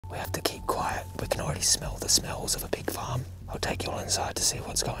We have to keep quiet. We can already smell the smells of a pig farm. I'll take you all inside to see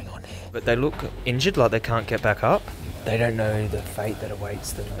what's going on here. But they look injured, like they can't get back up. They don't know the fate that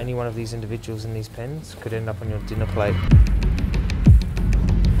awaits them. Any one of these individuals in these pens could end up on your dinner plate.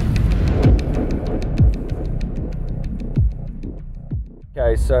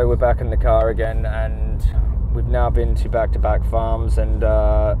 Okay, so we're back in the car again, and we've now been to back-to-back farms and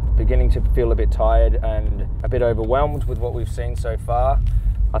beginning to feel a bit tired and a bit overwhelmed with what we've seen so far.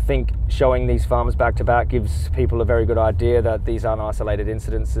 I think showing these farms back-to-back gives people a very good idea that these aren't isolated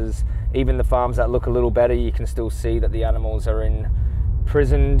incidences. Even the farms that look a little better, you can still see that the animals are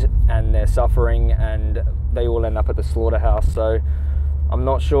imprisoned and they're suffering, and they all end up at the slaughterhouse. So I'm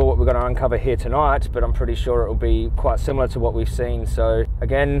not sure what we're going to uncover here tonight, but I'm pretty sure it will be quite similar to what we've seen. So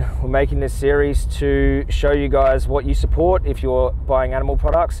again, we're making this series to show you guys what you support if you're buying animal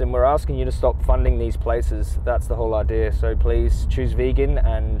products, and we're asking you to stop funding these places. That's the whole idea. So please choose vegan,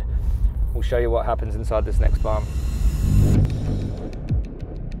 and we'll show you what happens inside this next farm.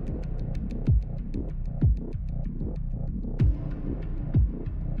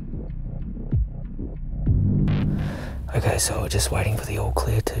 Okay, so we're just waiting for the all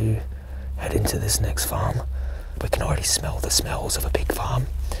clear to head into this next farm. We can already smell the smells of a pig farm,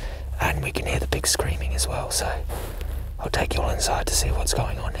 and we can hear the pigs screaming as well. So I'll take you all inside to see what's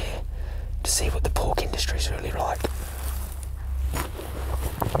going on here, to see what the pork industry is really like.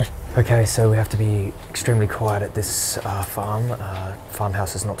 Okay, so we have to be extremely quiet at this farm.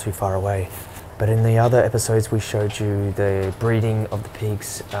 Farmhouse is not too far away. But in the other episodes, we showed you the breeding of the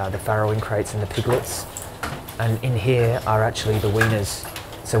pigs, the farrowing crates and the piglets. And in here are actually the weaners.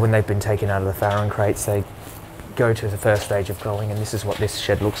 So when they've been taken out of the farrowing crates, they go to the first stage of growing, and this is what this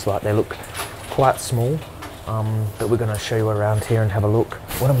shed looks like. They look quite small, but we're going to show you around here and have a look.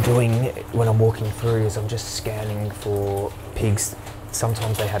 What I'm doing when I'm walking through is I'm just scanning for pigs.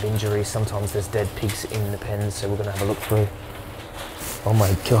 Sometimes they have injuries, sometimes there's dead pigs in the pens, so we're going to have a look through. Oh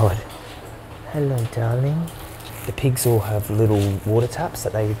my God. Hello, darling. The pigs all have little water taps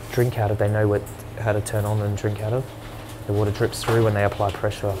that they drink out of. They know how to turn on and drink out of. The water drips through when they apply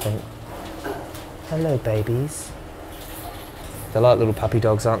pressure, I think. Hello, babies. They're like little puppy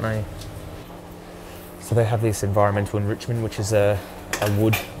dogs, aren't they? So they have this environmental enrichment, which is a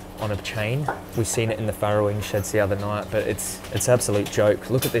wood on a chain. We've seen it in the farrowing sheds the other night, but it's absolute joke.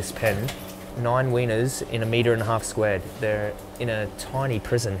 Look at this pen. 9 weaners in 1.5 meters squared. They're in a tiny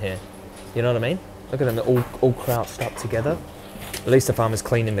prison here. You know what I mean? Look at them, they're all crouched up together. At least the farmer's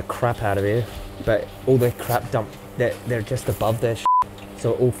cleaning the crap out of here, but all their crap dumped, they're just above their shit.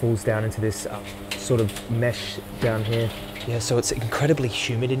 So it all falls down into this sort of mesh down here. Yeah, so it's incredibly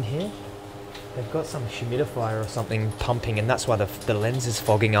humid in here. They've got some humidifier or something pumping, and that's why the lens is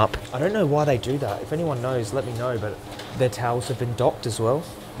fogging up. I don't know why they do that. If anyone knows, let me know, but their tails have been docked as well.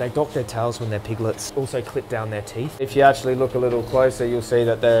 They dock their tails when they're piglets, also clip down their teeth. If you actually look a little closer, you'll see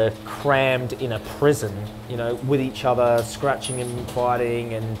that they're crammed in a prison, you know, with each other, scratching and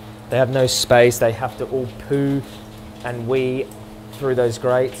fighting, and they have no space. They have to all poo and wee through those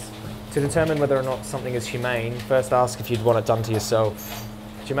grates. To determine whether or not something is humane, first ask if you'd want it done to yourself.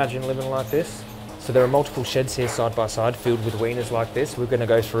 Do you imagine living like this? So there are multiple sheds here side by side filled with weaners like this. We're going to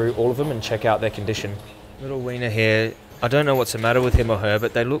go through all of them and check out their condition. Little weaner here. I don't know what's the matter with him or her,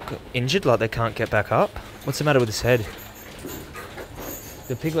 but they look injured, like they can't get back up. What's the matter with his head?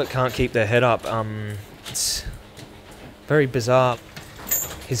 The piglet can't keep their head up. It's very bizarre.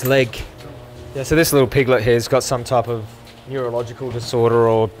 His leg. Yeah, so this little piglet here has got some type of neurological disorder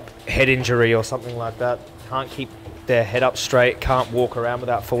or head injury or something like that. Can't keep their head up straight, can't walk around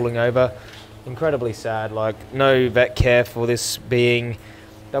without falling over. Incredibly sad, like no vet care for this being.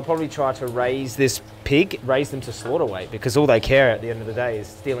 They'll probably try to raise this pig, raise them to slaughter weight, because all they care at the end of the day is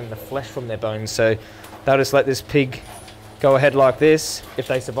stealing the flesh from their bones. So they'll just let this pig go ahead like this. If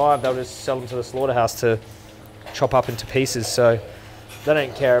they survive, they'll just sell them to the slaughterhouse to chop up into pieces. So they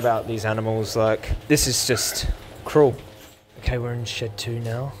don't care about these animals. Like, this is just cruel. Okay, we're in shed 2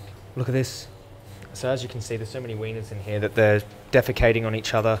 now. Look at this. So as you can see, there's so many weaners in here that they're defecating on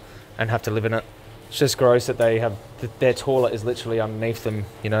each other and have to live in it. It's just gross that they have, their toilet is literally underneath them,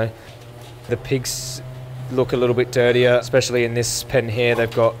 you know. The pigs look a little bit dirtier, especially in this pen here. They've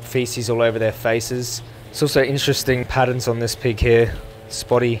got feces all over their faces. It's also interesting patterns on this pig here,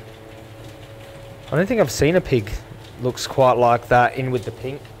 spotty. I don't think I've seen a pig looks quite like that in with the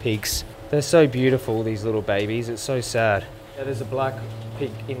pink pigs. They're so beautiful, these little babies. It's so sad. Yeah, there's a black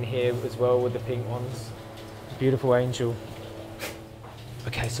pig in here as well with the pink ones. Beautiful angel.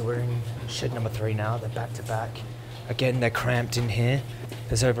 Okay, so we're in shed number 3 now. They're back to back. Again, they're cramped in here.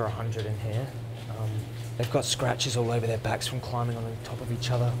 There's over 100 in here. They've got scratches all over their backs from climbing on the top of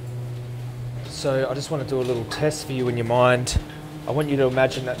each other. So I just want to do a little test for you in your mind. I want you to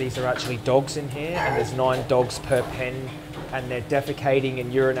imagine that these are actually dogs in here, and there's 9 dogs per pen, and they're defecating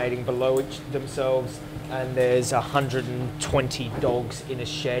and urinating below themselves, and there's 120 dogs in a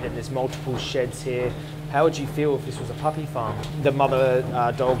shed, and there's multiple sheds here. How would you feel if this was a puppy farm? The mother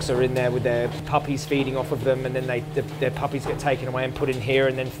dogs are in there with their puppies feeding off of them, and then their puppies get taken away and put in here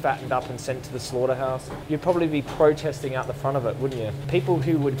and then fattened up and sent to the slaughterhouse. You'd probably be protesting out the front of it, wouldn't you? People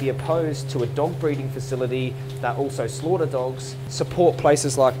who would be opposed to a dog breeding facility that also slaughter dogs support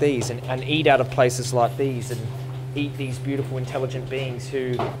places like these and eat out of places like these and eat these beautiful, intelligent beings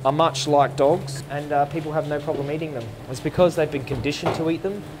who are much like dogs, and people have no problem eating them. It's because they've been conditioned to eat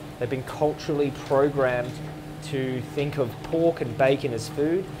them. They've been culturally programmed to think of pork and bacon as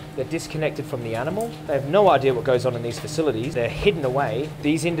food. They're disconnected from the animal. They have no idea what goes on in these facilities. They're hidden away.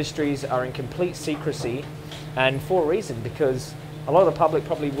 These industries are in complete secrecy, and for a reason, because a lot of the public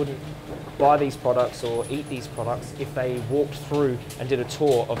probably wouldn't buy these products or eat these products if they walked through and did a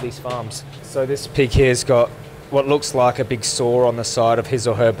tour of these farms. So this pig here's got what looks like a big sore on the side of his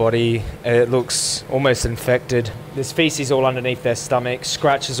or her body. It looks almost infected. There's feces all underneath their stomach,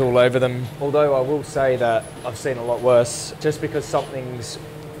 scratches all over them. Although I will say that I've seen a lot worse. Just because something's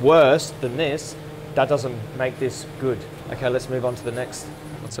worse than this, that doesn't make this good. Okay, let's move on to the next.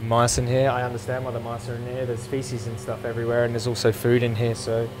 Lots of mice in here. I understand why the mice are in here. There's feces and stuff everywhere, and there's also food in here,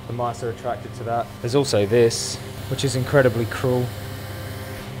 so the mice are attracted to that. There's also this, which is incredibly cruel.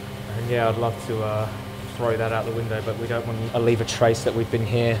 And yeah, I'd love to throw that out the window, but we don't want to leave a trace that we've been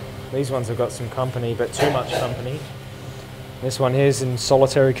here. These ones have got some company, but too much company. This one here is in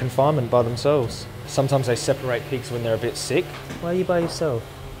solitary confinement by themselves. Sometimes they separate pigs when they're a bit sick. Why are you by yourself?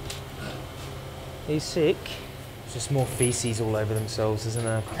 Are you sick? It's just more feces all over themselves, isn't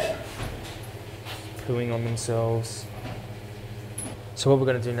there? Pooing on themselves. So what we're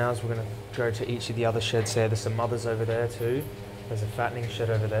going to do now is we're going to go to each of the other sheds there. There's some mothers over there too. There's a fattening shed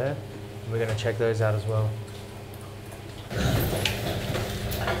over there. We're going to check those out as well.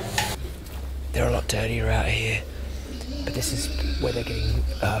 They're a lot dirtier out here, but this is where they're getting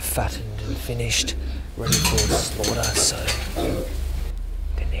fattened and finished, ready for slaughter, so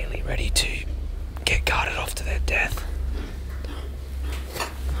they're nearly ready to get carted off to their death.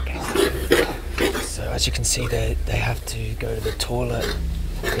 Okay, so as you can see, they have to go to the toilet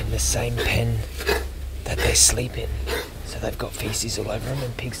in the same pen that they sleep in. So they've got feces all over them,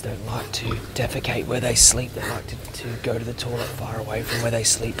 and pigs don't like to defecate where they sleep. They like to go to the toilet far away from where they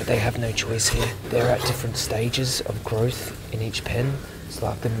sleep, but they have no choice here. They're at different stages of growth in each pen. It's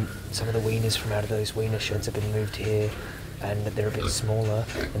like some of the weaners from out of those weaner sheds have been moved here, and they're a bit smaller,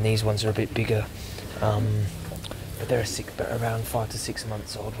 and these ones are a bit bigger. But they're around 5 to 6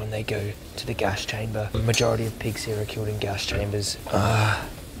 months old when they go to the gas chamber. The majority of pigs here are killed in gas chambers.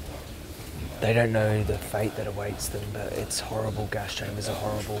 They don't know the fate that awaits them, but it's horrible. Gas chambers are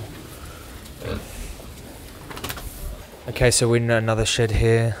horrible. Okay, so we're in another shed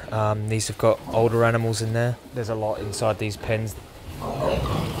here. These have got older animals in there. There's a lot inside these pens.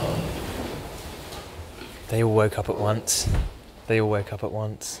 They all woke up at once.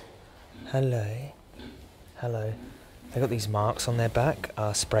 Hello. Hello. They got these marks on their back,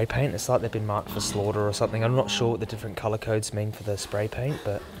 spray paint. It's like they've been marked for slaughter or something. I'm not sure what the different colour codes mean for the spray paint,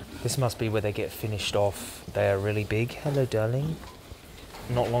 but this must be where they get finished off. They are really big. Hello, darling.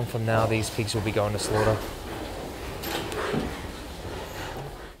 Not long from now, these pigs will be going to slaughter.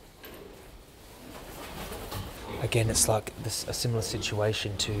 Again, it's like a similar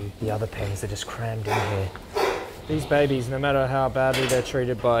situation to the other pens. They're just crammed in here. These babies, no matter how badly they're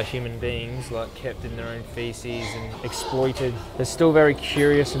treated by human beings, like kept in their own feces and exploited, they're still very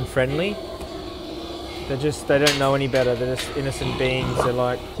curious and friendly. They don't know any better. They're just innocent beings. They're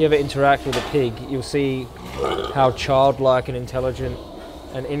like, if you ever interact with a pig, you'll see how childlike and intelligent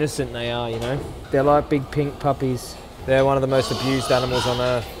and innocent they are, you know? They're like big pink puppies. They're one of the most abused animals on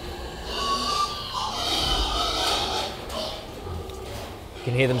earth. You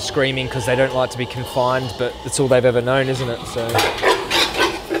can hear them screaming because they don't like to be confined, but it's all they've ever known, isn't it? So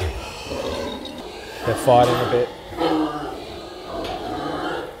they're fighting a bit.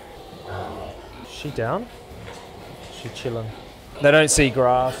 Is she down? Is she chilling? They don't see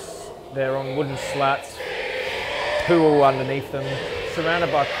grass. They're on wooden slats, poo all underneath them,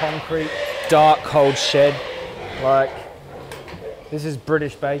 surrounded by concrete, dark, cold shed. Like, this is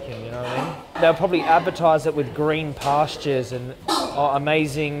British bacon, you know what I mean? They'll probably advertise it with green pastures and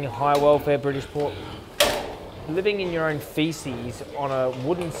amazing high welfare British pork. Living in your own feces on a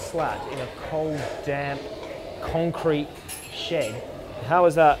wooden slat in a cold, damp, concrete shed, how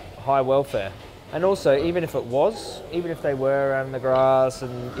is that high welfare? And also, even if it was, even if they were around in the grass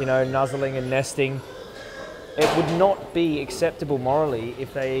and, you know, nuzzling and nesting, it would not be acceptable morally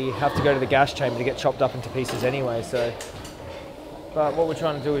if they have to go to the gas chamber to get chopped up into pieces anyway. So, but what we're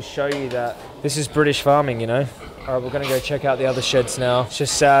trying to do is show you that this is British farming, you know. All right, we're going to go check out the other sheds now. It's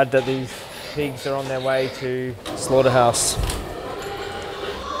just sad that these pigs are on their way to slaughterhouse.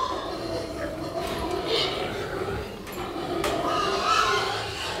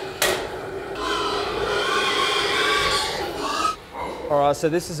 Alright, so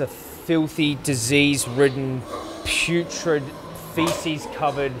this is a filthy, disease-ridden, putrid,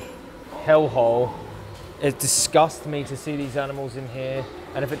 feces-covered hellhole. It disgusts me to see these animals in here,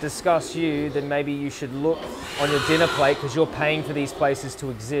 and if it disgusts you, then maybe you should look on your dinner plate because you're paying for these places to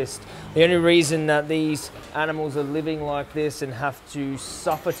exist. The only reason that these animals are living like this and have to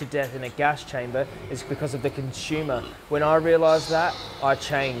suffer to death in a gas chamber is because of the consumer. When I realised that, I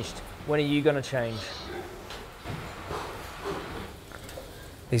changed. When are you going to change?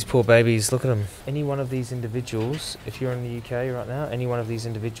 These poor babies, look at them. Any one of these individuals, if you're in the UK right now, any one of these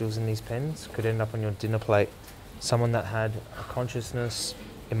individuals in these pens could end up on your dinner plate. Someone that had a consciousness,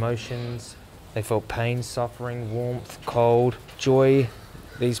 emotions, they felt pain, suffering, warmth, cold, joy.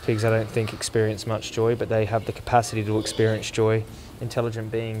 These pigs, I don't think, experience much joy, but they have the capacity to experience joy.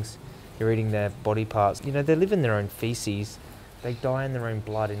 Intelligent beings, you're eating their body parts. You know, they live in their own feces. They die in their own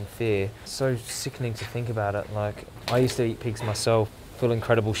blood in fear. So sickening to think about it. Like, I used to eat pigs myself. Feel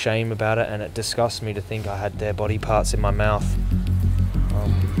incredible shame about it, and it disgusts me to think I had their body parts in my mouth.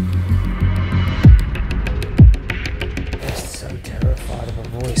 They're so terrified of a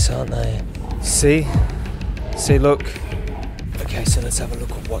voice, aren't they? See, look. Okay, so let's have a look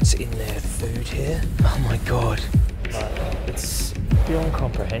at what's in their food here. Oh my God, it's beyond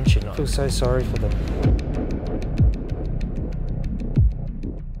comprehension. I feel so sorry for them.